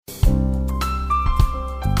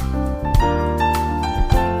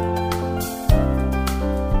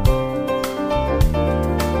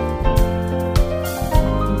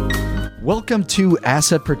Welcome to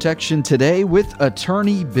Asset Protection Today with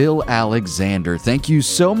attorney Bill Alexander. Thank you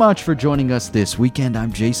so much for joining us this weekend.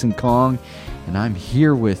 I'm Jason Kong, and I'm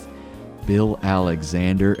here with Bill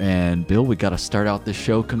Alexander. And Bill, we got to start out this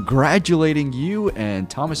show congratulating you and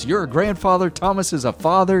Thomas. You're a grandfather. Thomas is a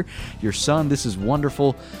father. Your son, this is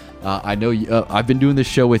wonderful. I know I've been doing this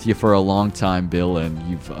show with you for a long time, Bill, and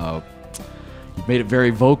you've made it very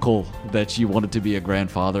vocal that you wanted to be a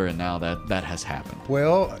grandfather, and now that has happened.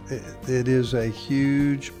 Well, it is a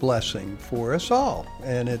huge blessing for us all,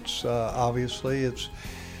 and it's obviously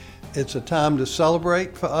it's a time to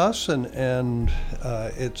celebrate for us, and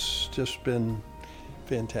it's just been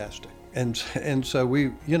fantastic. And so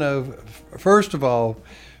we, first of all,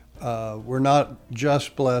 we're not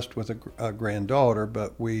just blessed with a granddaughter,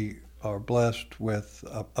 but we are blessed with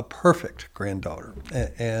a perfect granddaughter.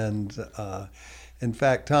 And in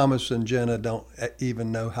fact, Thomas and Jenna don't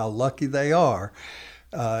even know how lucky they are.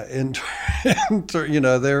 They're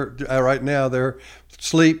right now they're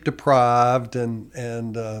sleep deprived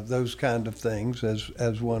and those kind of things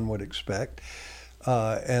as one would expect.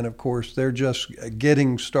 And of course, they're just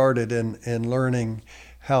getting started in learning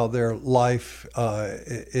how their life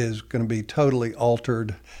is going to be totally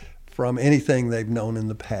altered from anything they've known in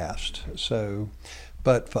the past. So,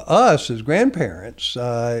 but for us as grandparents,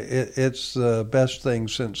 it's the best thing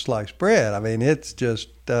since sliced bread. I mean, it's just,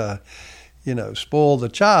 spoil the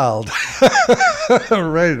child,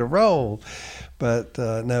 ready to roll. But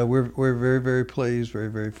no, we're very, very pleased, very,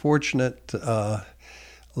 very fortunate.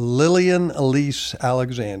 Lillian Elise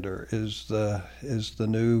Alexander is the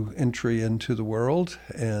new entry into the world,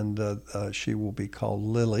 and she will be called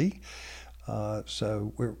Lily.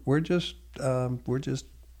 So we're just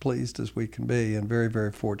pleased as we can be, and very,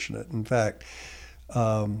 very fortunate. In fact,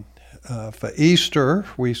 for Easter,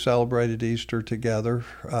 we celebrated Easter together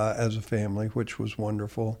as a family, which was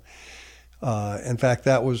wonderful. In fact,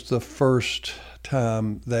 that was the first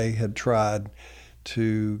time they had tried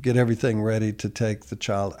to get everything ready to take the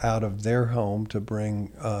child out of their home to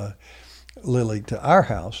bring Lily to our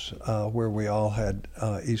house, where we all had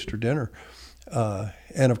Easter dinner.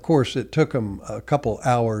 And of course, it took them a couple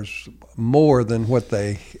hours more than what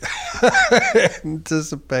they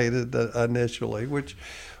anticipated initially, which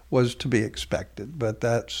was to be expected. But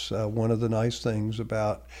that's one of the nice things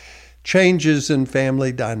about changes in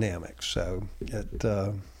family dynamics. So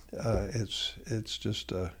it's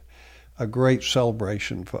just a great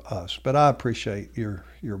celebration for us. But I appreciate your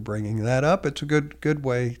bringing that up. It's a good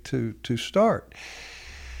way to start.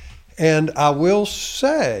 And I will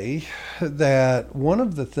say that one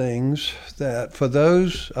of the things that for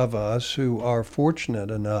those of us who are fortunate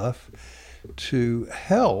enough to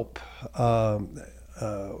help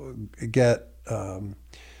get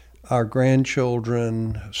our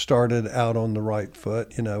grandchildren started out on the right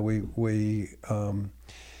foot, we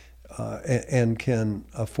and can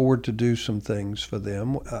afford to do some things for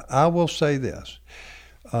them. I will say this.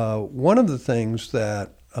 One of the things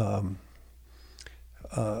that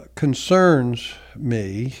concerns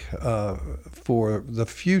me for the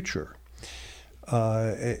future,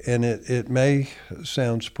 and it may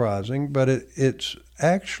sound surprising, but it's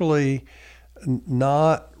actually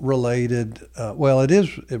not related. Well, it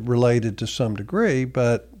is related to some degree,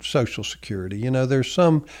 but Social Security. There's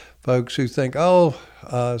some folks who think,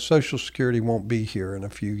 Social Security won't be here in a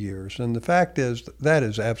few years. And the fact is that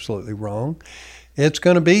is absolutely wrong. It's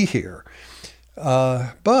going to be here.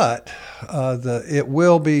 But it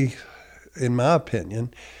will be, in my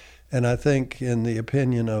opinion, and I think in the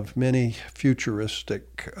opinion of many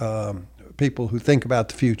futuristic people who think about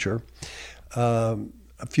the future,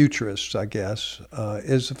 futurists, I guess,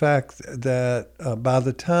 is the fact that by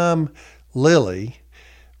the time Lily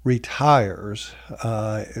retires,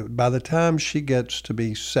 by the time she gets to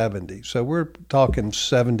be 70, so we're talking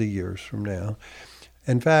 70 years from now.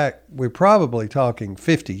 In fact, we're probably talking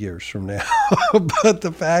 50 years from now. But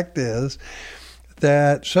the fact is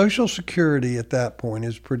that Social Security at that point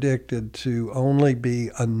is predicted to only be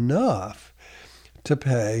enough to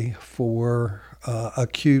pay for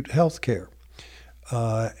acute health care.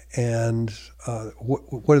 What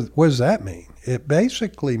does that mean? It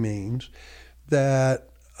basically means that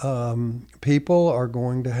people are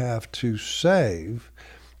going to have to save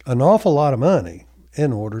an awful lot of money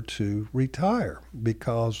in order to retire,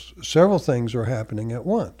 because several things are happening at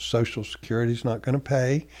once. Social Security is not going to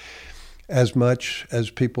pay as much as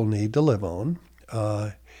people need to live on,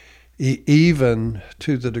 even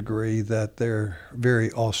to the degree that they're very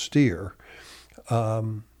austere.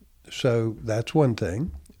 So that's one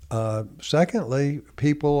thing. Secondly,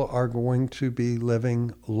 people are going to be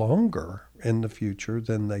living longer in the future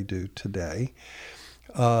than they do today.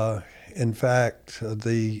 In fact,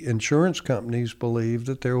 the insurance companies believe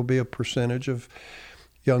that there will be a percentage of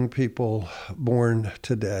young people born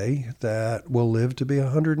today that will live to be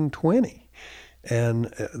 120. And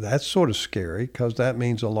that's sort of scary because that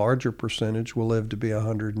means a larger percentage will live to be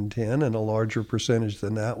 110, and a larger percentage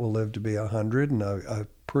than that will live to be 100, and a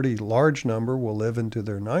pretty large number will live into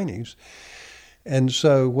their 90s. And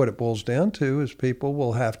so what it boils down to is people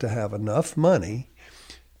will have to have enough money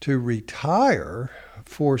to retire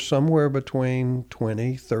for somewhere between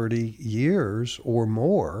 20, 30 years or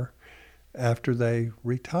more after they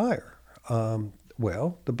retire.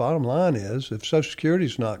 Well, the bottom line is if Social Security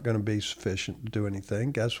is not going to be sufficient to do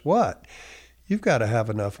anything, guess what? You've got to have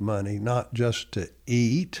enough money not just to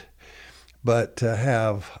eat, but to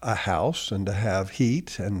have a house and to have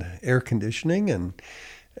heat and air conditioning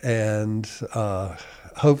and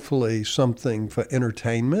hopefully something for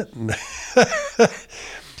entertainment. And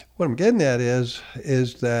what I'm getting at is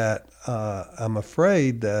that I'm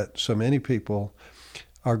afraid that so many people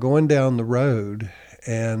are going down the road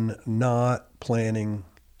and not planning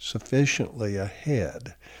sufficiently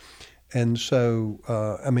ahead. And so,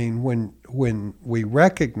 when we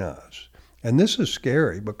recognize, and this is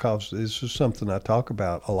scary because this is something I talk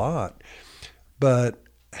about a lot, but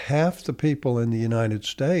half the people in the United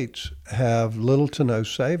States have little to no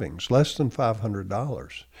savings, less than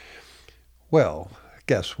 $500. Well,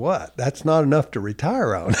 guess what? That's not enough to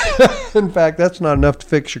retire on. In fact, that's not enough to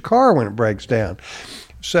fix your car when it breaks down.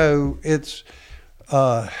 So it's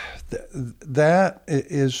that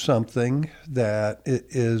is something that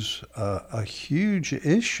is a huge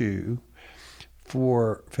issue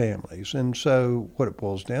for families. And so what it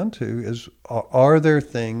boils down to is, are there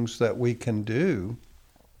things that we can do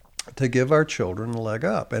to give our children a leg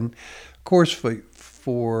up? And of course,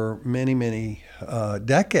 for many, many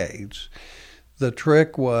decades, the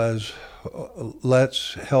trick was,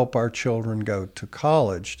 let's help our children go to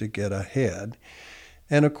college to get ahead.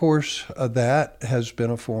 And of course, that has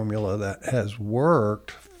been a formula that has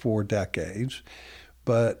worked for decades,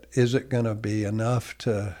 but is it going to be enough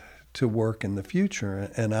to work in the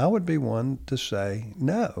future? And I would be one to say,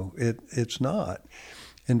 no, it's not.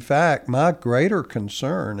 In fact, my greater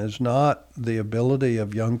concern is not the ability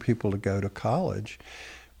of young people to go to college,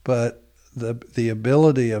 but the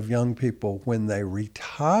ability of young people when they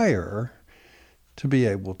retire to be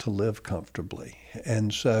able to live comfortably.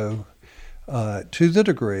 And so to the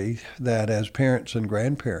degree that as parents and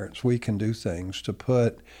grandparents, we can do things to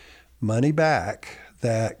put money back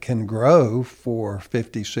that can grow for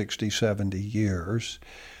 50, 60, 70 years,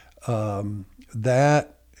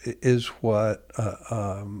 that is what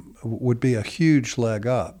would be a huge leg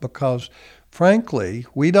up, because frankly,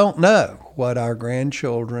 we don't know what our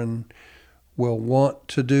grandchildren will want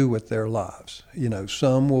to do with their lives. You know,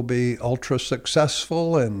 some will be ultra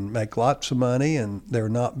successful and make lots of money and there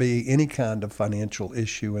not be any kind of financial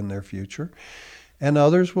issue in their future. And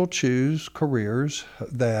others will choose careers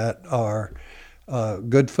that are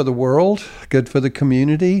good for the world, good for the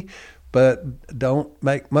community, but don't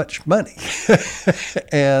make much money.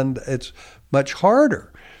 And it's much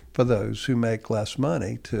harder for those who make less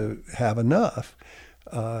money to have enough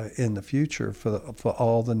in the future for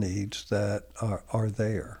all the needs that are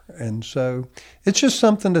there. And so it's just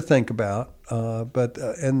something to think about.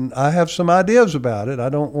 And I have some ideas about it. I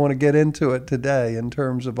don't want to get into it today in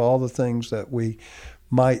terms of all the things that we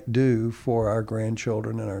might do for our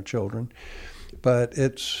grandchildren and our children. But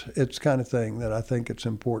it's kind of thing that I think it's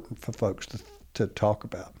important for folks to talk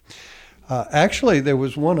about. Actually, there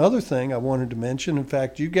was one other thing I wanted to mention. In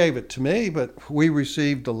fact, you gave it to me, but we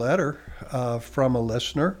received a letter from a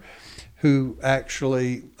listener who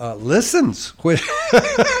actually listens.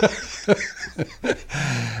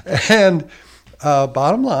 And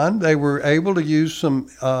bottom line, they were able to use some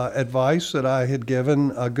advice that I had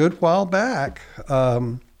given a good while back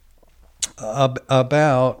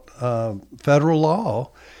about federal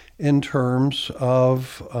law in terms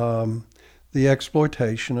of the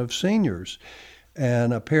exploitation of seniors.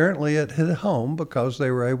 And apparently it hit home because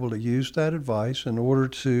they were able to use that advice in order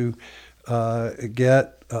to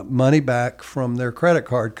get money back from their credit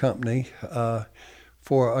card company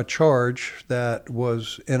for a charge that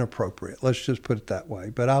was inappropriate. Let's just put it that way.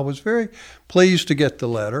 But I was very pleased to get the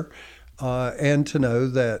letter and to know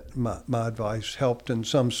that my advice helped in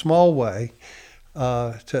some small way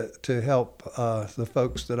to help the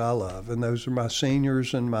folks that I love, and those are my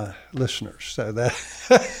seniors and my listeners. So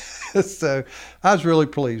so I was really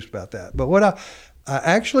pleased about that. But what I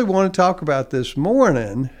actually want to talk about this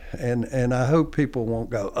morning, and I hope people won't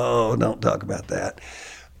go, oh, don't talk about that,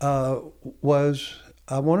 was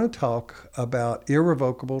I want to talk about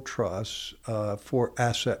irrevocable trusts for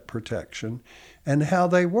asset protection and how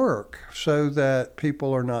they work so that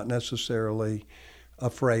people are not necessarily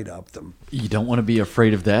afraid of them. You don't want to be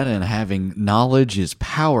afraid of that, and having knowledge is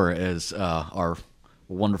power, as our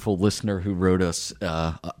wonderful listener who wrote us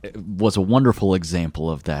was a wonderful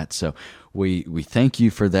example of that. So we thank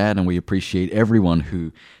you for that, and we appreciate everyone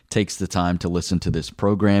who takes the time to listen to this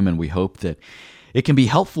program, and we hope that it can be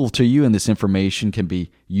helpful to you, and this information can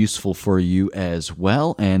be useful for you as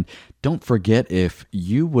well. And don't forget, if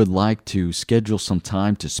you would like to schedule some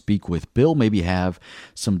time to speak with Bill, maybe have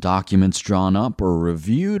some documents drawn up or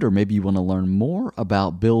reviewed, or maybe you want to learn more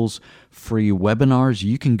about Bill's free webinars,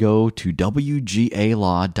 you can go to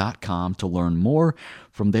wgalaw.com to learn more.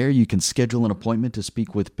 From there, you can schedule an appointment to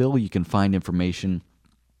speak with Bill. You can find information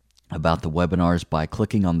about the webinars by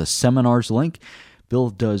clicking on the seminars link. Bill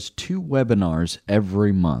does 2 webinars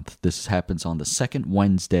every month. This happens on the second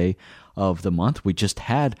Wednesday of the month. We just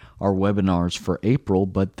had our webinars for April,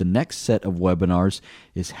 but the next set of webinars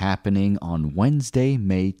is happening on Wednesday,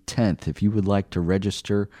 May 10th. If you would like to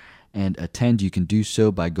register and attend, you can do so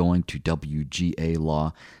by going to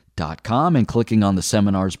wgalaw.com and clicking on the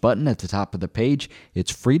seminars button at the top of the page.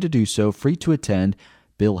 It's free to do so, free to attend.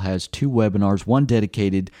 Bill has 2 webinars, one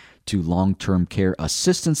dedicated to long-term care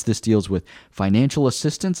assistance. This deals with financial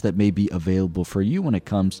assistance that may be available for you when it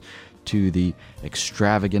comes to the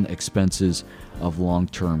extravagant expenses of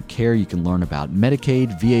long-term care. You can learn about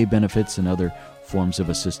Medicaid, VA benefits, and other forms of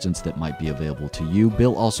assistance that might be available to you.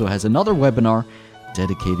 Bill also has another webinar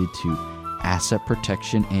dedicated to asset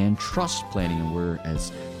protection and trust planning, and we're,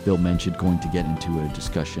 as Bill mentioned, going to get into a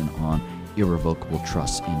discussion on irrevocable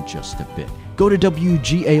trusts in just a bit. Go to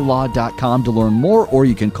wgalaw.com to learn more, or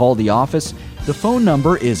you can call the office. The phone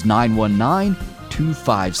number is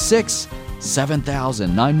 919-256-7000,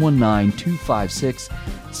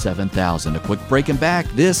 919-256-7000. A quick break and back.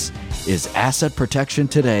 This is Asset Protection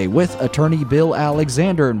Today with attorney Bill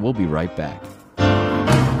Alexander, and we'll be right back.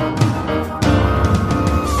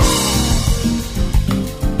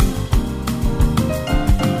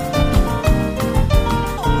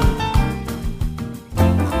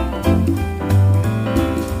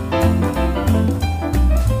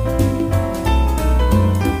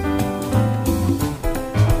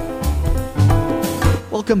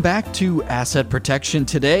 Welcome back to Asset Protection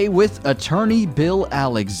Today with attorney Bill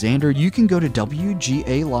Alexander. You can go to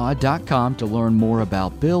wgalaw.com to learn more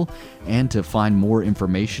about Bill and to find more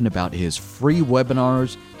information about his free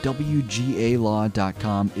webinars.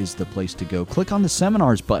 wgalaw.com is the place to go. Click on the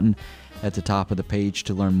seminars button at the top of the page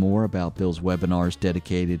to learn more about Bill's webinars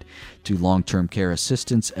dedicated to long-term care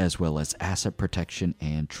assistance as well as asset protection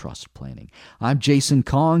and trust planning. I'm Jason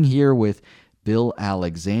Kong here with Bill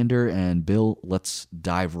Alexander. And Bill, let's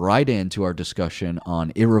dive right into our discussion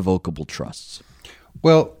on irrevocable trusts.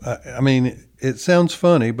 Well, I mean, it sounds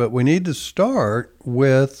funny, but we need to start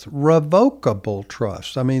with revocable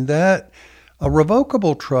trusts. I mean, a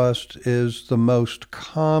revocable trust is the most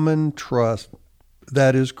common trust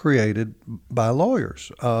that is created by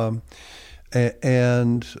lawyers. And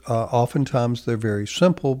oftentimes they're very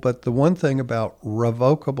simple, but the one thing about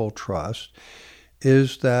revocable trust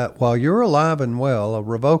is that while you're alive and well, a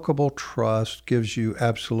revocable trust gives you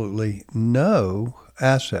absolutely no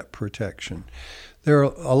asset protection. There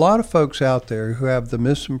are a lot of folks out there who have the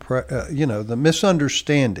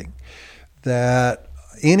misunderstanding that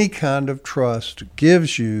any kind of trust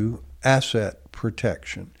gives you asset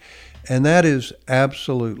protection. And that is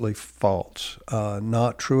absolutely false,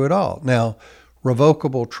 not true at all. Now,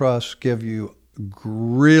 revocable trusts give you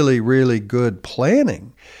really, really good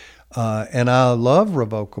planning. And I love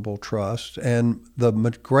revocable trusts, and the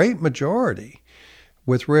great majority,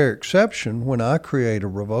 with rare exception, when I create a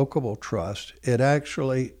revocable trust, it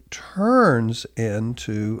actually turns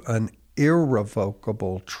into an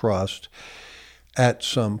irrevocable trust at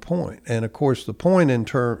some point. And of course, the point in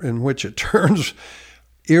which it turns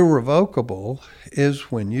irrevocable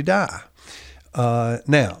is when you die.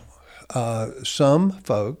 Now, some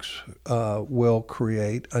folks will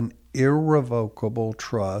create an irrevocable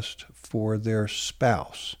trust for their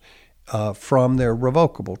spouse from their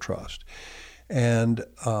revocable trust. And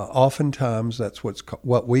oftentimes that's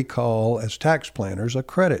what we call, as tax planners, a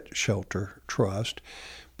credit shelter trust.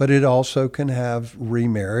 But it also can have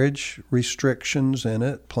remarriage restrictions in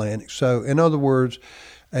it, planning. So in other words,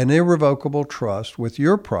 an irrevocable trust with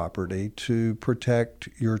your property to protect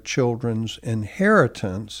your children's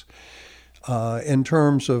inheritance in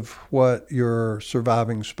terms of what your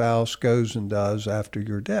surviving spouse goes and does after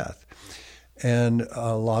your death. And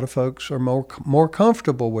a lot of folks are more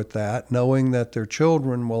comfortable with that, knowing that their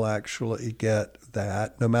children will actually get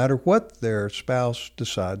that, no matter what their spouse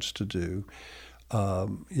decides to do.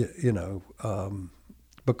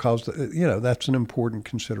 Because that's an important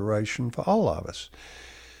consideration for all of us.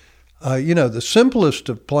 The simplest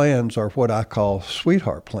of plans are what I call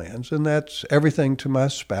sweetheart plans, and that's everything to my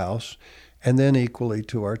spouse and then equally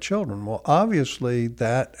to our children. Well, obviously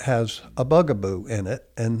that has a bugaboo in it,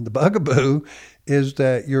 and the bugaboo is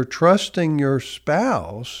that you're trusting your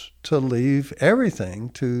spouse to leave everything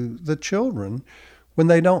to the children when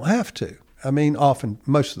they don't have to. I mean,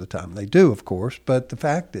 most of the time they do, of course, but the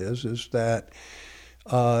fact is that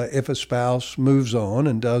if a spouse moves on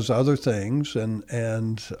and does other things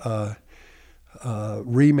and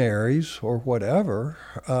remarries or whatever,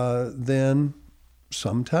 then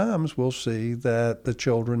sometimes we'll see that the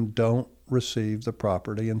children don't receive the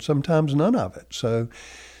property, and sometimes none of it. So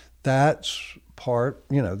that's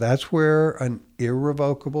that's where an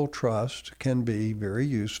irrevocable trust can be very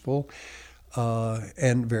useful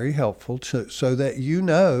and very helpful so that you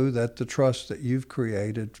know that the trust that you've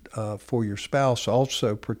created for your spouse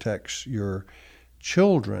also protects your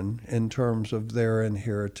children in terms of their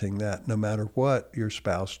inheriting that, no matter what your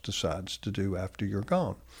spouse decides to do after you're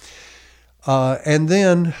gone. And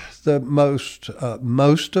then most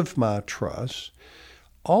of my trusts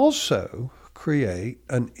also create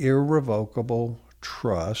an irrevocable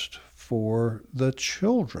trust for the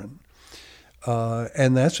children.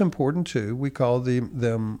 And that's important too. We call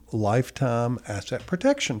them lifetime asset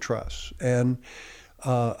protection trusts. And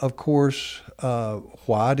of course,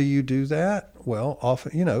 why do you do that? Well,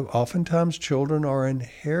 oftentimes children are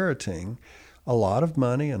inheriting a lot of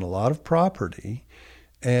money and a lot of property.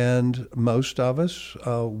 And most of us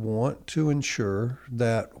want to ensure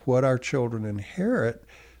that what our children inherit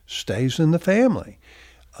stays in the family.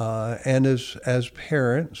 And as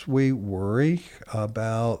parents, we worry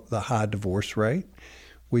about the high divorce rate.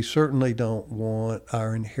 We certainly don't want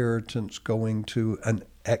our inheritance going to an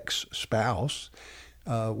ex-spouse.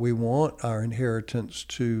 We want our inheritance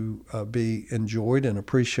to be enjoyed and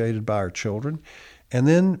appreciated by our children. And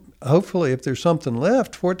then, hopefully, if there's something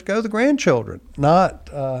left, for it to go to the grandchildren, not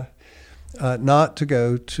to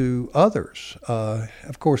go to others.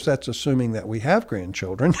 Of course, that's assuming that we have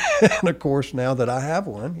grandchildren. And of course, now that I have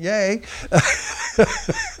one, yay!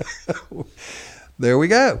 There we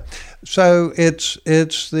go. So it's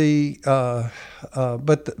the,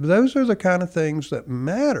 but those are the kind of things that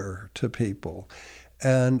matter to people.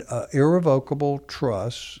 And irrevocable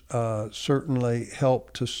trusts certainly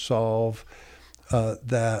help to solve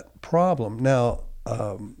that problem. Now,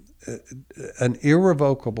 an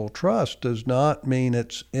irrevocable trust does not mean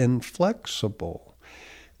it's inflexible.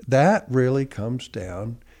 That really comes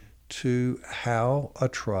down to how a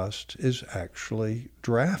trust is actually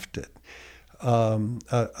drafted.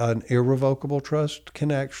 An irrevocable trust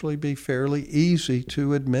can actually be fairly easy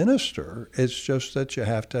to administer. It's just that you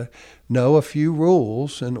have to know a few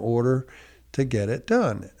rules in order to get it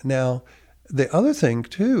done. Now, the other thing,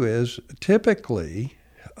 too, is typically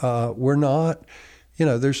we're not,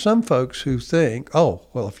 there's some folks who think, oh,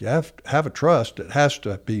 well, if you have a trust, it has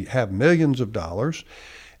to have millions of dollars,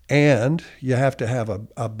 and you have to have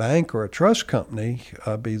a bank or a trust company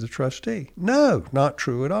be the trustee. No, not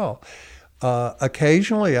true at all.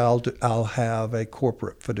 Occasionally, I'll have a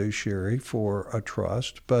corporate fiduciary for a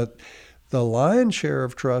trust, but the lion's share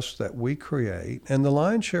of trusts that we create, and the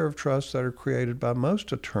lion's share of trusts that are created by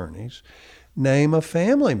most attorneys, name a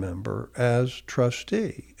family member as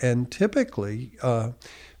trustee. And typically, for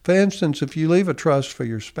instance, if you leave a trust for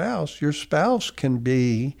your spouse can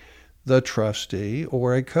be the trustee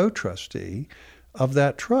or a co-trustee of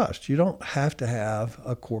that trust. You don't have to have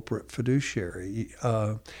a corporate fiduciary.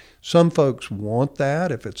 Some folks want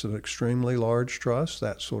that if it's an extremely large trust,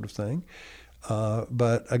 that sort of thing.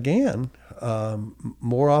 But again,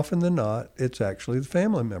 more often than not, it's actually the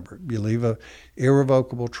family member. You leave an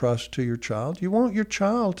irrevocable trust to your child. You want your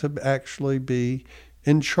child to actually be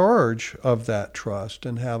in charge of that trust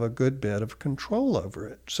and have a good bit of control over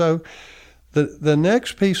it. So the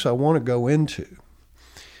next piece I want to go into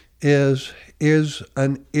is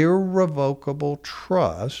an irrevocable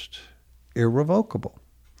trust irrevocable?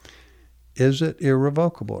 Is it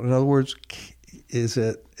irrevocable? In other words, is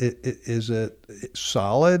it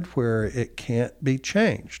solid where it can't be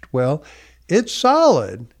changed? Well, it's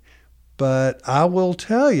solid, but I will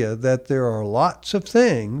tell you that there are lots of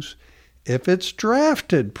things, if it's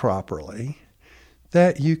drafted properly,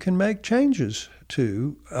 that you can make changes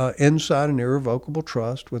to inside an irrevocable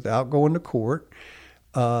trust without going to court.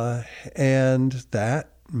 And that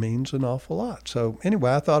means an awful lot. So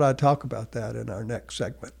anyway, I thought I'd talk about that in our next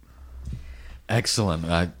segment. Excellent.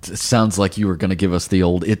 It sounds like you were going to give us the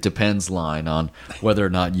old "it depends" line on whether or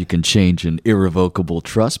not you can change an irrevocable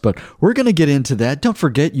trust, but we're going to get into that. Don't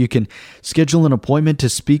forget, you can schedule an appointment to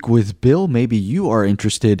speak with Bill. Maybe you are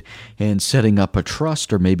interested in setting up a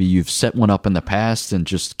trust, or maybe you've set one up in the past and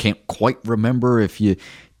just can't quite remember if you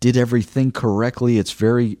did everything correctly. It's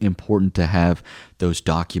very important to have those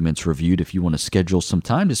documents reviewed. If you want to schedule some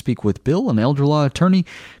time to speak with Bill, an elder law attorney,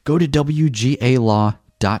 go to wgalaw.com.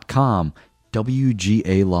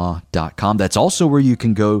 wgalaw.com. That's also where you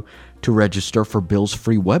can go to register for Bill's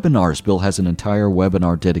free webinars. Bill has an entire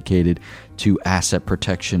webinar dedicated to asset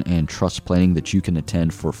protection and trust planning that you can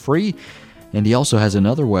attend for free. And he also has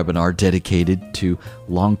another webinar dedicated to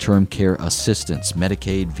long-term care assistance,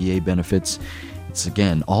 Medicaid, VA benefits. It's,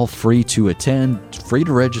 again, all free to attend, free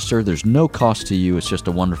to register. There's no cost to you. It's just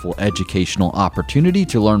a wonderful educational opportunity.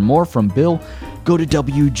 To learn more from Bill, go to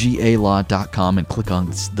wgalaw.com and click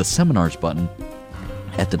on the seminars button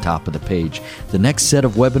at the top of the page. The next set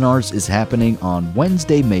of webinars is happening on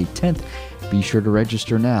Wednesday, May 10th. Be sure to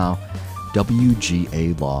register now,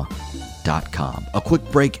 wgalaw.com. A quick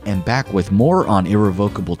break and back with more on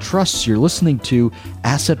irrevocable trusts. You're listening to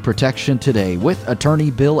Asset Protection Today with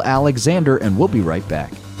attorney Bill Alexander, and we'll be right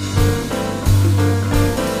back.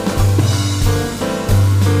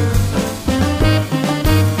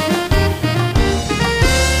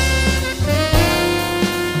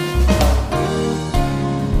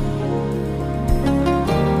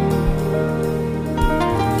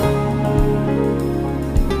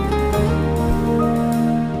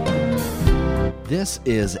 This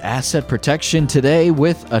is Asset Protection Today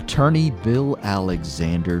with attorney Bill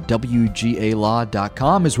Alexander.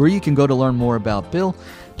 WGAlaw.com is where you can go to learn more about Bill.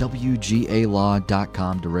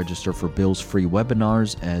 WGAlaw.com to register for Bill's free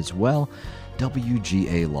webinars as well.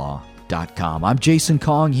 WGAlaw.com. I'm Jason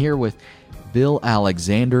Kong here with Bill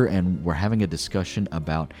Alexander, and we're having a discussion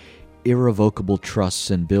about irrevocable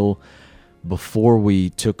trusts. And Bill, before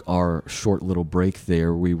we took our short little break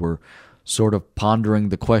there, we were sort of pondering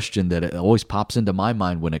the question that always pops into my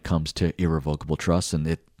mind when it comes to irrevocable trusts, and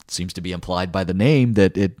it seems to be implied by the name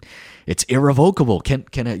that it's irrevocable. Can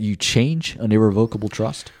you change an irrevocable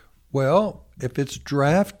trust? Well, if it's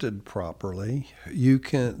drafted properly, you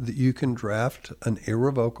can draft an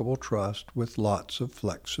irrevocable trust with lots of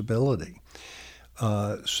flexibility,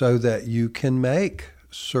 so that you can make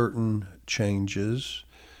certain changes.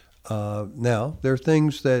 Now, there are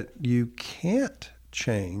things that you can't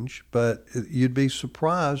change, but you'd be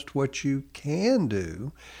surprised what you can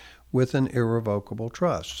do with an irrevocable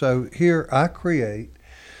trust. So here I create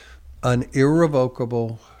an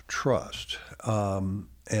irrevocable trust, and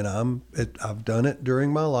I've done it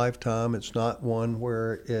during my lifetime. It's not one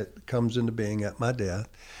where it comes into being at my death.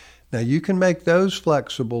 Now you can make those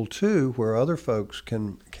flexible too, where other folks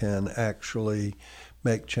can actually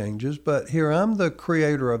make changes. But here I'm the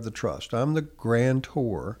creator of the trust. I'm the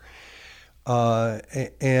grantor.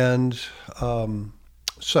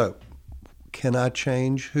 So can I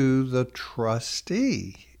change who the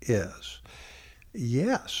trustee is?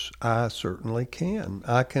 Yes, I certainly can.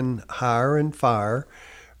 I can hire and fire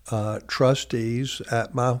trustees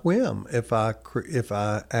at my whim if I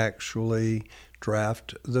actually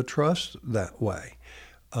draft the trust that way.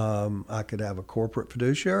 I could have a corporate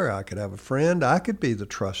fiduciary. I could have a friend. I could be the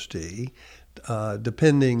trustee,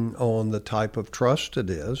 depending on the type of trust it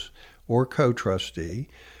is, or co-trustee.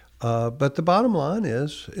 But the bottom line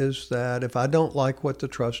is that if I don't like what the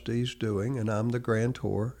trustee's doing, and I'm the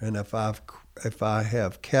grantor, and if I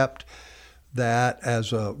have kept that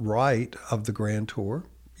as a right of the grantor,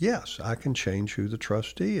 yes, I can change who the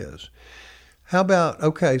trustee is. How about,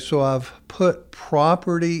 okay, so I've put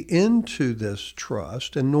property into this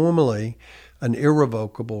trust, and normally an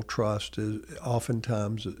irrevocable trust is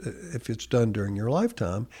oftentimes, if it's done during your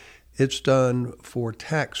lifetime, it's done for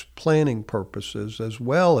tax planning purposes as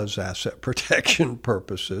well as asset protection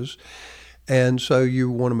purposes. And so you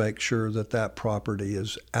want to make sure that that property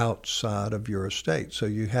is outside of your estate. So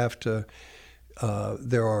you have to,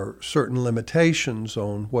 there are certain limitations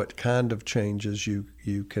on what kind of changes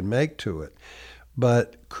you can make to it.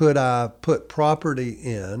 But could I put property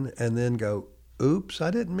in and then go, oops, I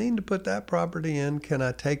didn't mean to put that property in. Can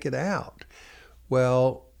I take it out?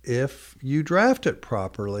 Well, if you draft it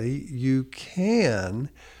properly, you can,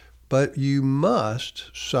 but you must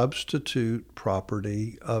substitute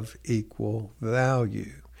property of equal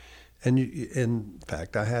value. And in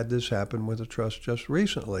fact, I had this happen with a trust just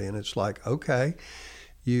recently, and it's like, okay,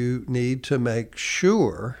 you need to make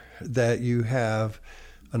sure that you have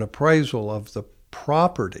an appraisal of the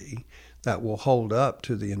property that will hold up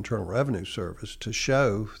to the Internal Revenue Service to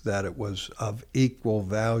show that it was of equal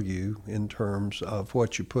value in terms of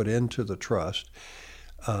what you put into the trust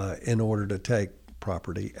in order to take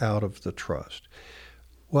property out of the trust.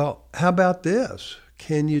 Well, how about this?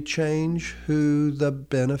 Can you change who the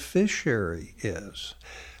beneficiary is?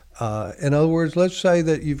 In other words, let's say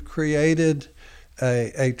that you've created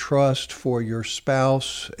a trust for your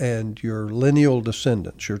spouse and your lineal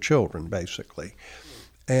descendants, your children, basically.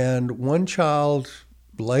 And one child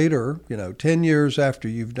later, 10 years after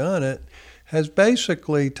you've done it, has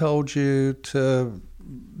basically told you they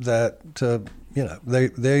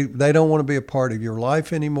don't want to be a part of your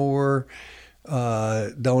life anymore.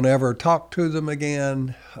 Don't ever talk to them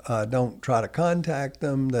again. Don't try to contact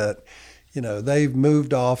them. That they've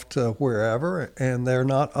moved off to wherever and they're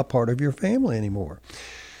not a part of your family anymore.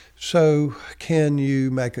 So can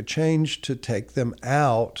you make a change to take them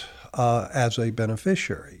out as a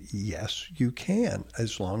beneficiary? Yes, you can,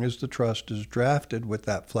 as long as the trust is drafted with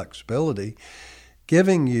that flexibility,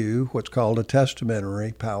 giving you what's called a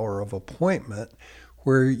testamentary power of appointment,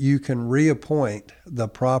 where you can reappoint the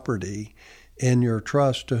property in your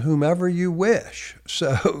trust to whomever you wish.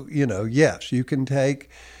 So, yes, you can take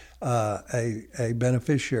a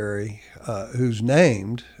beneficiary who's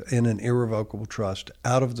named in an irrevocable trust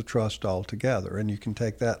out of the trust altogether, and you can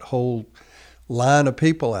take that whole line of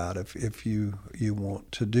people out if you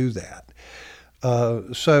want to do that.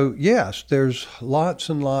 So yes, there's lots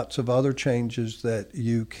and lots of other changes that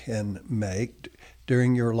you can make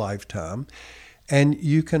during your lifetime, and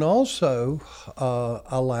you can also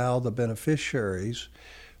allow the beneficiaries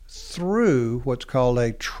through what's called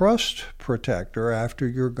a trust protector after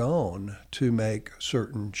you're gone to make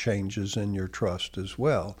certain changes in your trust as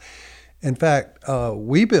well. In fact,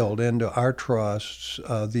 we build into our trusts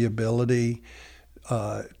the ability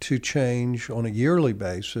to change on a yearly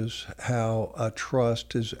basis how a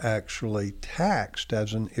trust is actually taxed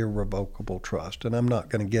as an irrevocable trust. And I'm not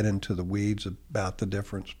going to get into the weeds about the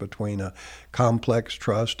difference between a complex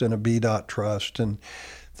trust and a B-dot trust and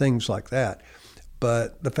things like that.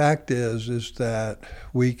 But the fact is that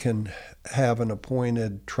we can have an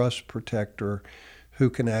appointed trust protector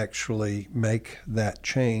who can actually make that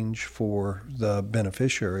change for the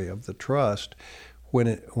beneficiary of the trust when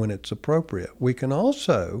it's appropriate. We can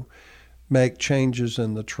also make changes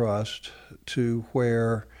in the trust to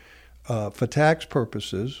where, for tax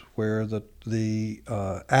purposes, where the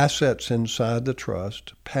assets inside the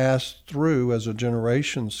trust pass through as a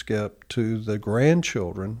generation skip to the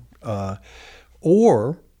grandchildren,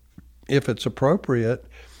 or, if it's appropriate,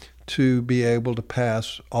 to be able to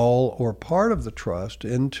pass all or part of the trust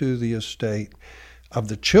into the estate of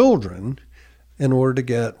the children in order to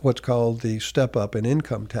get what's called the step-up in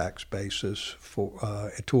income tax basis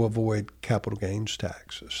to avoid capital gains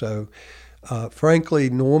tax. So, frankly,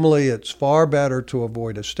 normally it's far better to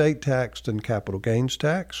avoid estate tax than capital gains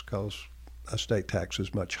tax, because estate tax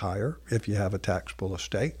is much higher if you have a taxable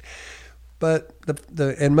estate. But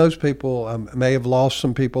and most people may have lost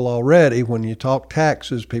some people already. When you talk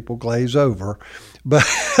taxes, people glaze over. But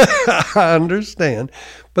I understand.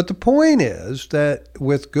 But the point is that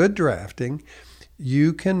with good drafting,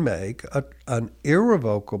 you can make an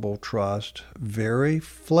irrevocable trust very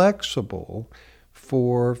flexible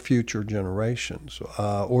for future generations,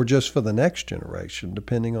 or just for the next generation,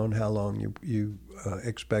 depending on how long you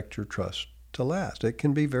expect your trust to last. It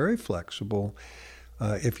can be very flexible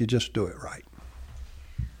if you just do it right.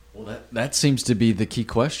 Well, that seems to be the key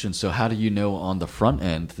question. So how do you know on the front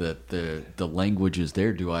end that the language is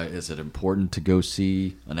there? Is it important to go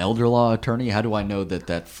see an elder law attorney? How do I know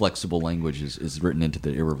that flexible language is written into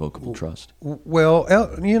the irrevocable trust? Well,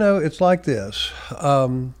 it's like this. A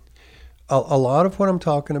lot of what I'm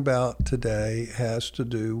talking about today has to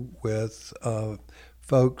do with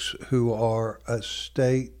folks who are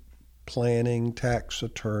estate planning tax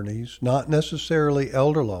attorneys, not necessarily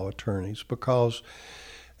elder law attorneys, because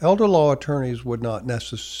elder law attorneys would not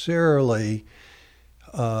necessarily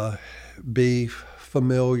be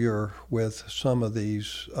familiar with some of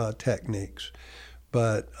these techniques.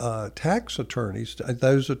 But tax attorneys,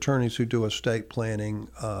 those attorneys who do estate planning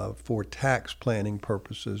for tax planning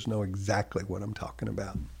purposes, know exactly what I'm talking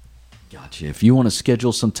about. Gotcha. If you want to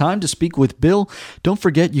schedule some time to speak with Bill, don't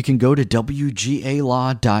forget you can go to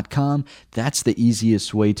WGAlaw.com. That's the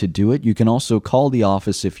easiest way to do it. You can also call the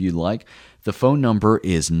office if you'd like. The phone number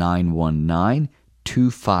is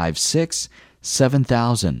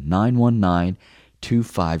 919-256-7000,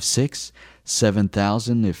 919-256-7000.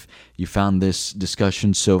 $7,000. If you found this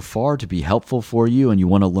discussion so far to be helpful for you and you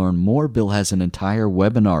want to learn more, Bill has an entire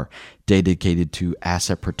webinar dedicated to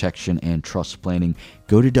asset protection and trust planning.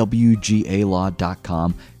 Go to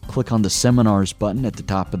WGALaw.com. Click on the seminars button at the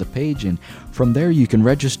top of the page, and from there you can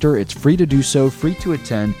register. It's free to do so, free to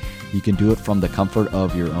attend. You can do it from the comfort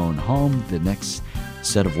of your own home. The next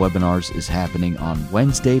set of webinars is happening on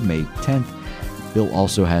Wednesday, May 10th. Bill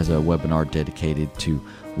also has a webinar dedicated to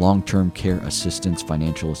long-term care assistance,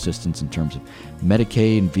 financial assistance in terms of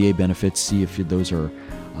Medicaid and VA benefits. See if those are,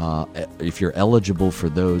 if you're eligible for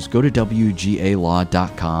those. Go to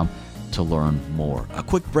WGALaw.com to learn more. A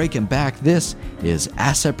quick break and back. This is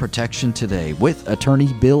Asset Protection Today with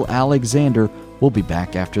attorney Bill Alexander. We'll be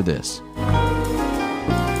back after this.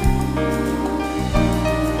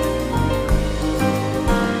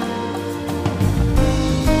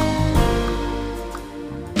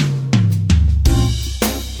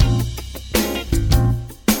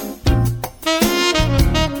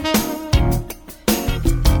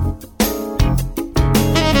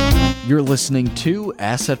 You're listening to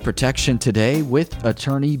Asset Protection Today with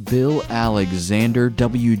attorney Bill Alexander.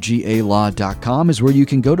 WGALaw.com is where you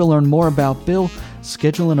can go to learn more about Bill,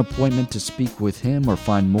 schedule an appointment to speak with him, or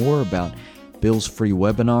find more about Bill's free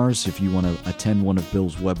webinars. If you want to attend one of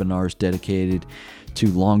Bill's webinars dedicated to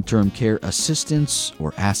long-term care assistance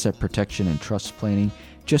or asset protection and trust planning,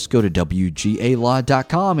 just go to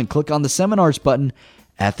WGALaw.com and click on the seminars button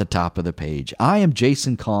at the top of the page. I am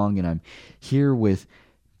Jason Kong, and I'm here with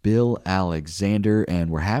Bill Alexander, and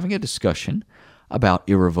we're having a discussion about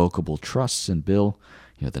irrevocable trusts. And Bill,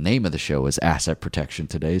 the name of the show is Asset Protection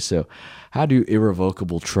Today. So how do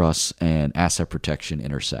irrevocable trusts and asset protection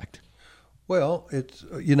intersect? Well, it's,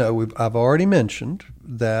 I've already mentioned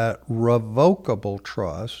that revocable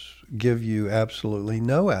trusts give you absolutely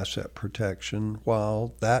no asset protection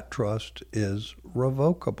while that trust is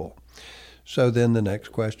revocable. So then the next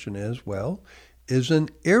question is, is an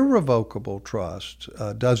irrevocable trust,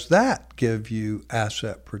 does that give you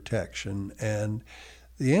asset protection? And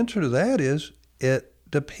the answer to that is it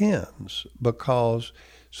depends,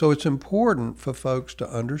 so it's important for folks to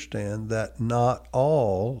understand that not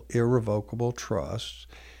all irrevocable trusts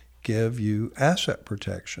give you asset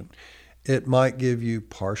protection. It might give you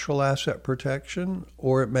partial asset protection,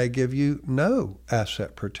 or it may give you no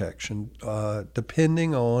asset protection,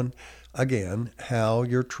 depending on, again, how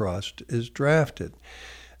your trust is drafted.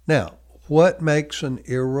 Now, what makes an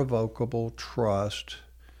irrevocable trust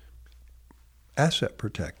asset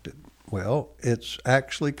protected? Well, it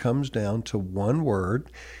actually comes down to one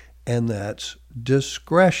word, and that's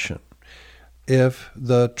discretion. If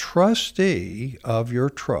the trustee of your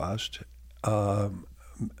trust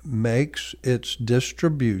makes its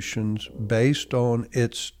distributions based on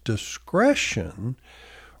its discretion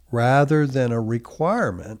rather than a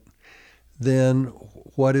requirement, then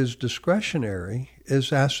what is discretionary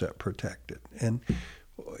is asset protected. And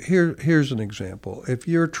here's an example. If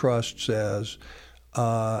your trust says,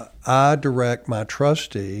 I direct my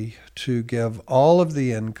trustee to give all of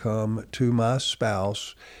the income to my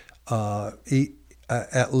spouse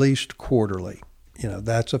at least quarterly,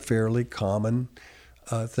 that's a fairly common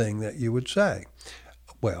thing that you would say.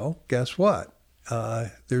 Well, guess what?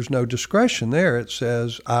 There's no discretion there. It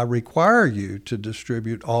says, I require you to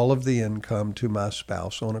distribute all of the income to my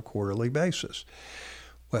spouse on a quarterly basis.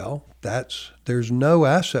 Well, there's no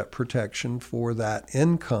asset protection for that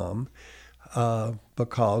income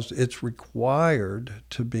because it's required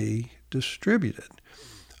to be distributed.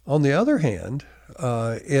 On the other hand,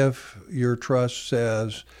 if your trust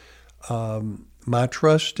says, my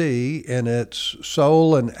trustee, in its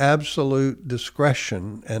sole and absolute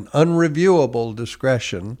discretion and unreviewable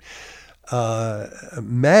discretion,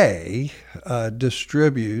 may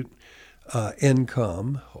distribute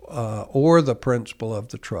income or the principal of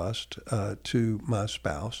the trust to my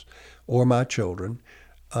spouse or my children,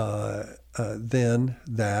 then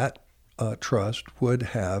that trust would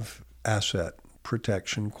have asset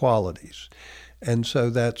protection qualities. And so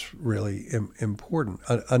that's really important.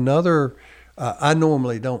 Another, I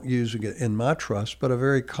normally don't use it in my trust, but a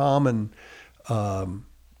very common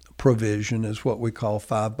provision is what we call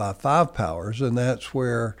 5x5 powers, and that's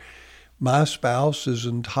where my spouse is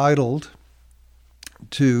entitled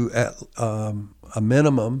to a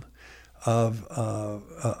minimum of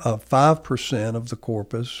 5% of the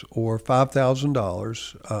corpus, or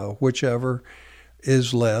 $5,000, whichever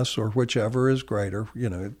is less or whichever is greater.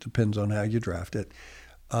 It depends on how you draft it.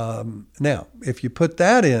 Now, if you put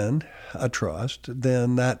that in a trust,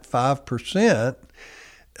 then that 5%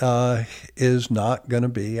 is not going to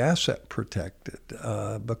be asset protected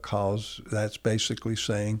because that's basically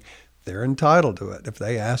saying they're entitled to it. If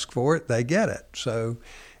they ask for it, they get it. So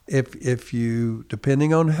if you,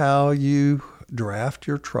 depending on how you draft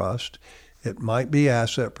your trust, it might be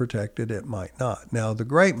asset protected, it might not. Now, the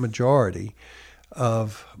great majority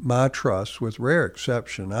of my trusts, with rare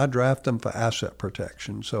exception, I draft them for asset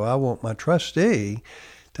protection. So I want my trustee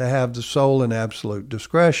to have the sole and absolute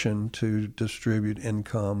discretion to distribute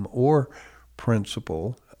income or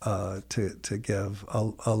principal to give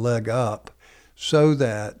a leg up, so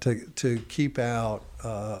that to keep out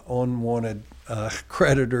unwanted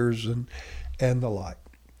creditors and the like.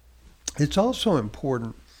 It's also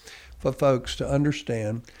important for folks to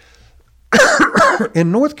understand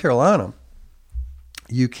in North Carolina,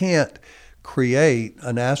 you can't create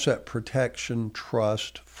an asset protection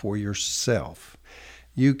trust for yourself.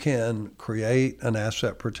 You can create an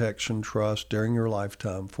asset protection trust during your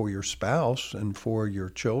lifetime for your spouse and for your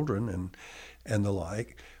children and the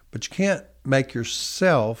like, but you can't make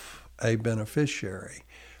yourself a beneficiary.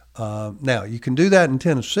 Now, you can do that in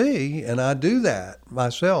Tennessee, and I do that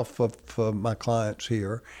myself for my clients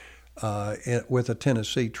here with a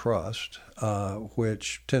Tennessee trust,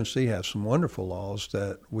 which Tennessee has some wonderful laws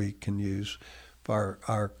that we can use for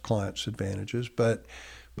our clients' advantages. But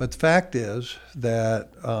the fact is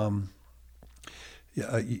that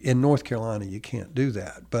in North Carolina, you can't do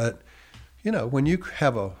that. But, when you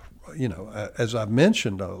have as I've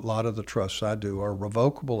mentioned, a lot of the trusts I do are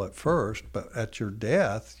revocable at first, but at your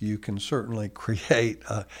death, you can certainly create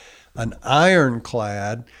an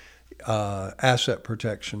ironclad asset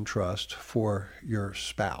protection trust for your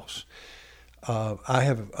spouse. I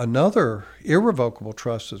have another irrevocable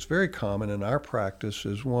trust that's very common in our practice,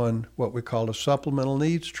 is one, what we call a supplemental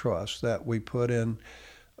needs trust, that we put in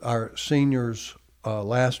our seniors'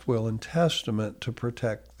 last will and testament to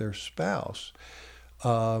protect their spouse.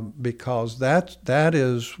 Because that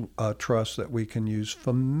is a trust that we can use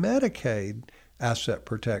for Medicaid asset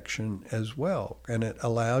protection as well. And it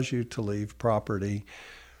allows you to leave property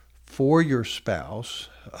for your spouse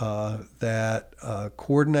that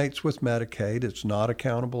coordinates with Medicaid. It's not a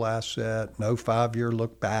countable asset, no 5-year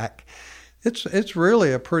look back. It's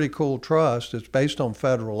really a pretty cool trust. It's based on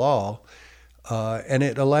federal law. And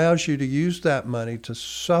it allows you to use that money to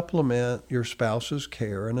supplement your spouse's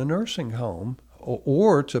care in a nursing home,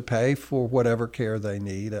 or to pay for whatever care they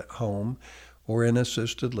need at home or in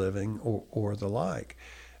assisted living or the like.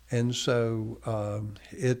 And so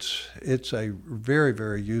it's a very,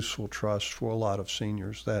 very useful trust for a lot of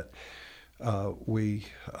seniors that we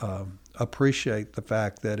appreciate the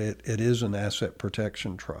fact that it is an asset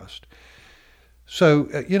protection trust. So,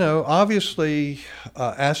 obviously,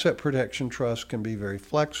 asset protection trusts can be very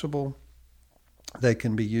flexible. They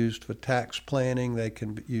can be used for tax planning. They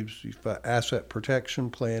can be used for asset protection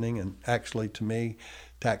planning. And actually, to me,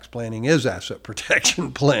 tax planning is asset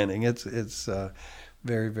protection planning. It's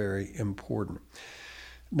very, very important.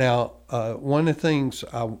 Now, one of the things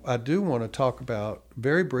I do want to talk about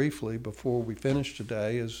very briefly before we finish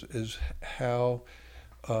today is how,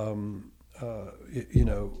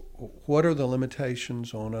 what are the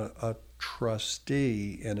limitations on a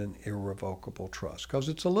trustee in an irrevocable trust? Because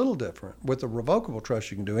it's a little different. With a revocable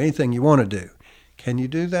trust, you can do anything you want to do. Can you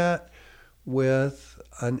do that with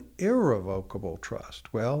an irrevocable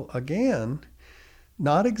trust? Well, again,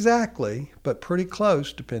 not exactly, but pretty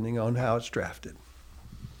close depending on how it's drafted.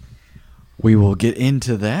 We will get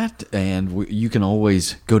into that, and you can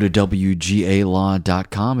always go to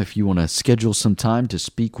WGAlaw.com if you want to schedule some time to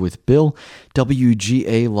speak with Bill,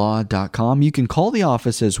 WGAlaw.com. You can call the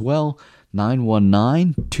office as well,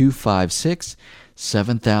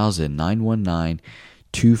 919-256-7000,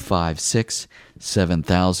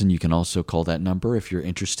 919-256-7000. You can also call that number if you're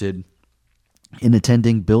interested in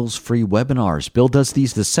attending Bill's free webinars. Bill does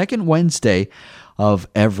these the second Wednesday of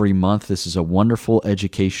every month. This is a wonderful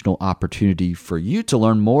educational opportunity for you to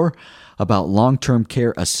learn more about long-term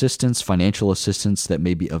care assistance, financial assistance that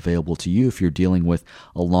may be available to you if you're dealing with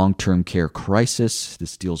a long-term care crisis.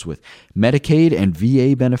 This deals with Medicaid and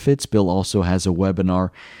VA benefits. Bill also has a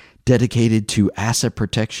webinar dedicated to asset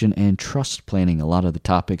protection and trust planning, a lot of the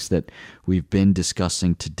topics that we've been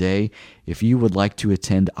discussing today. If you would like to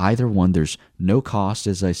attend either one, there's no cost.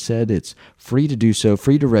 As I said, it's free to do so,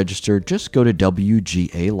 free to register. Just go to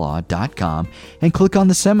WGAlaw.com and click on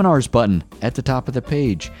the seminars button at the top of the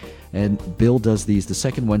page. And Bill does these the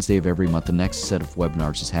second Wednesday of every month. The next set of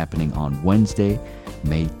webinars is happening on Wednesday,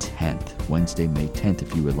 May 10th. Wednesday, May 10th,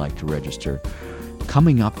 if you would like to register.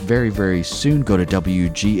 Coming up very, very soon, go to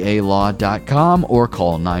WGAlaw.com or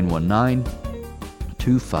call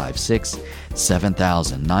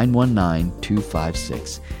 919-256-7000,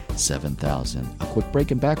 919-256-7000. 7000. A quick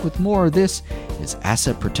break and back with more. This is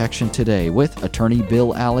Asset Protection Today with attorney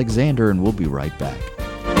Bill Alexander, and we'll be right back.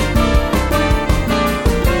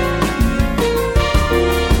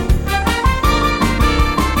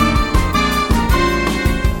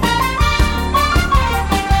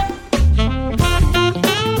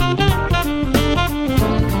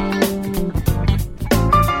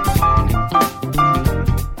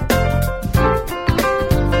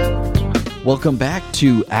 Welcome back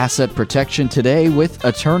to Asset Protection Today with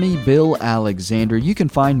attorney Bill Alexander. You can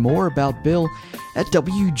find more about Bill at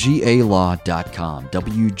WGALaw.com.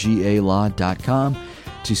 WGALaw.com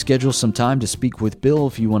to schedule some time to speak with Bill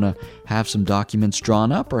if you want to have some documents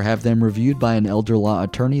drawn up or have them reviewed by an elder law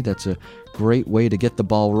attorney. That's a great way to get the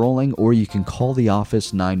ball rolling. Or you can call the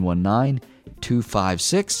office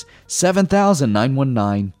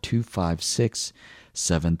 919-256-7000.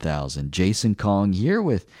 919-256-7000. Jason Kong here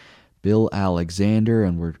with Bill Alexander,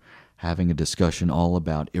 and we're having a discussion all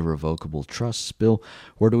about irrevocable trusts. Bill,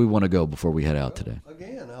 where do we want to go before we head out today?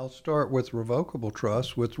 Again, I'll start with revocable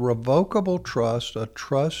trust. With revocable trust, a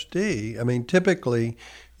trustee, typically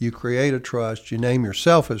you create a trust, you name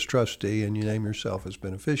yourself as trustee, and you name yourself as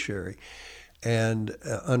beneficiary. And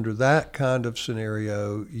under that kind of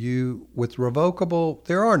scenario, with revocable,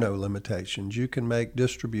 there are no limitations. You can make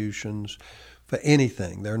distributions for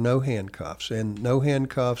anything. There are no handcuffs, and no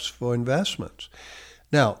handcuffs for investments.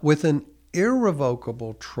 Now, with an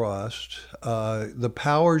irrevocable trust, the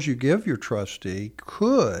powers you give your trustee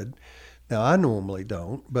could, now I normally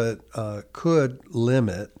don't, but could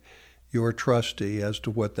limit your trustee as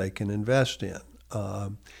to what they can invest in.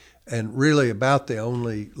 And really about the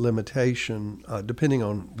only limitation, depending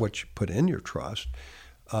on what you put in your trust,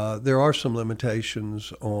 there are some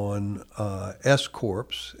limitations on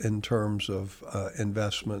S-corps in terms of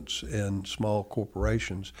investments in small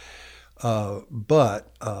corporations,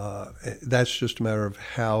 but that's just a matter of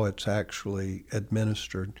how it's actually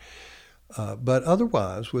administered. But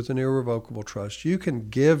otherwise, with an irrevocable trust, you can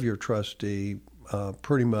give your trustee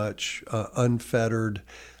pretty much unfettered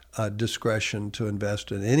discretion to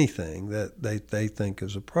invest in anything that they think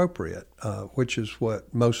is appropriate, which is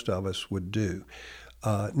what most of us would do.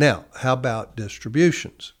 Now, how about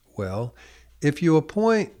distributions? Well, if you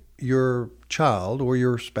appoint your child or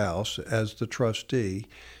your spouse as the trustee,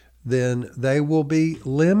 then they will be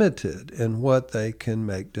limited in what they can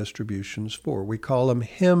make distributions for. We call them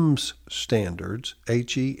HEMS standards,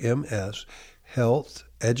 HEMS, health,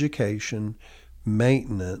 education,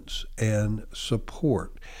 maintenance, and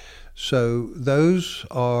support. So those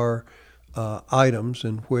are items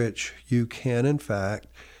in which you can, in fact,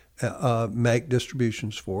 make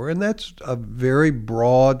distributions for, and that's a very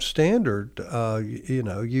broad standard.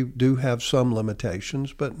 You do have some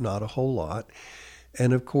limitations, but not a whole lot.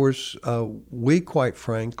 And of course, we quite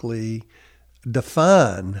frankly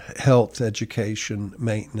define health, education,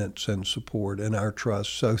 maintenance, and support in our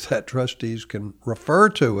trust so that trustees can refer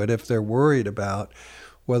to it if they're worried about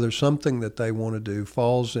whether something that they want to do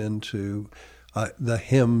falls into the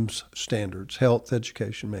HEMS standards, health,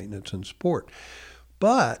 education, maintenance, and support.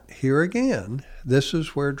 But here again, this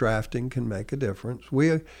is where drafting can make a difference.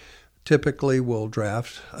 We typically will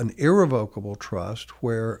draft an irrevocable trust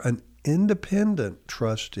where an independent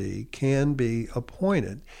trustee can be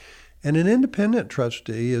appointed. And an independent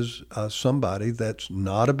trustee is somebody that's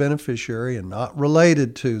not a beneficiary and not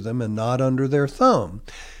related to them and not under their thumb.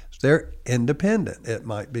 They're independent. It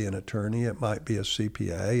might be an attorney. It might be a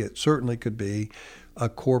CPA. It certainly could be a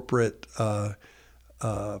corporate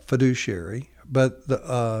fiduciary. But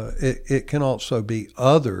it can also be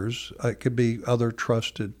others. It could be other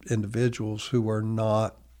trusted individuals who are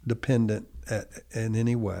not dependent in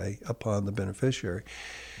any way upon the beneficiary.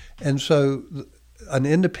 And so an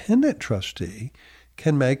independent trustee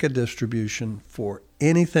can make a distribution for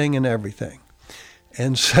anything and everything.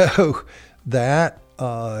 And so that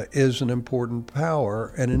is an important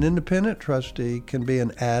power. And an independent trustee can be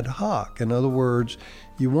an ad hoc. In other words,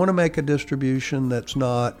 you want to make a distribution that's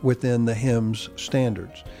not within the HEMS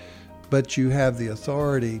standards, but you have the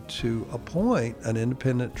authority to appoint an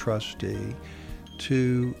independent trustee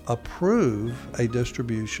to approve a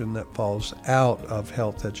distribution that falls out of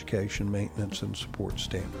health, education, maintenance, and support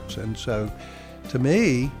standards. And so, to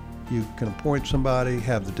me, you can appoint somebody,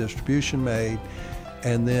 have the distribution made,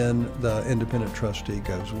 and then the independent trustee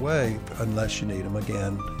goes away unless you need them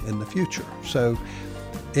again in the future. So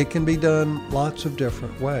it can be done lots of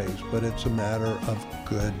different ways, but it's a matter of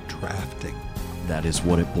good drafting. That is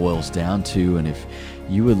what it boils down to. And if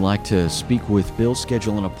you would like to speak with Bill,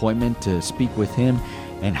 schedule an appointment to speak with him,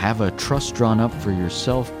 and have a trust drawn up for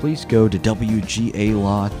yourself, please go to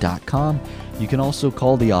wgalaw.com. You can also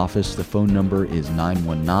call the office. The phone number is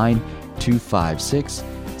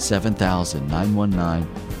 919-256-7000,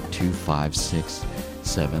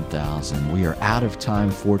 919-256-7000. We are out of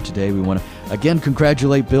time for today. We want to again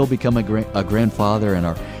congratulate Bill becoming a grandfather, and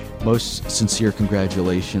our most sincere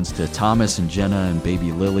congratulations to Thomas and Jenna and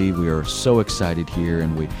baby Lily. We are so excited here,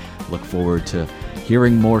 and we look forward to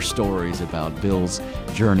hearing more stories about Bill's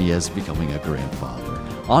journey as becoming a grandfather.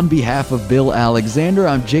 On behalf of Bill Alexander,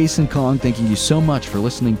 I'm Jason Kong, thanking you so much for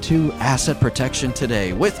listening to Asset Protection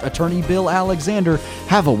Today with attorney Bill Alexander.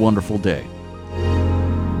 Have a wonderful day.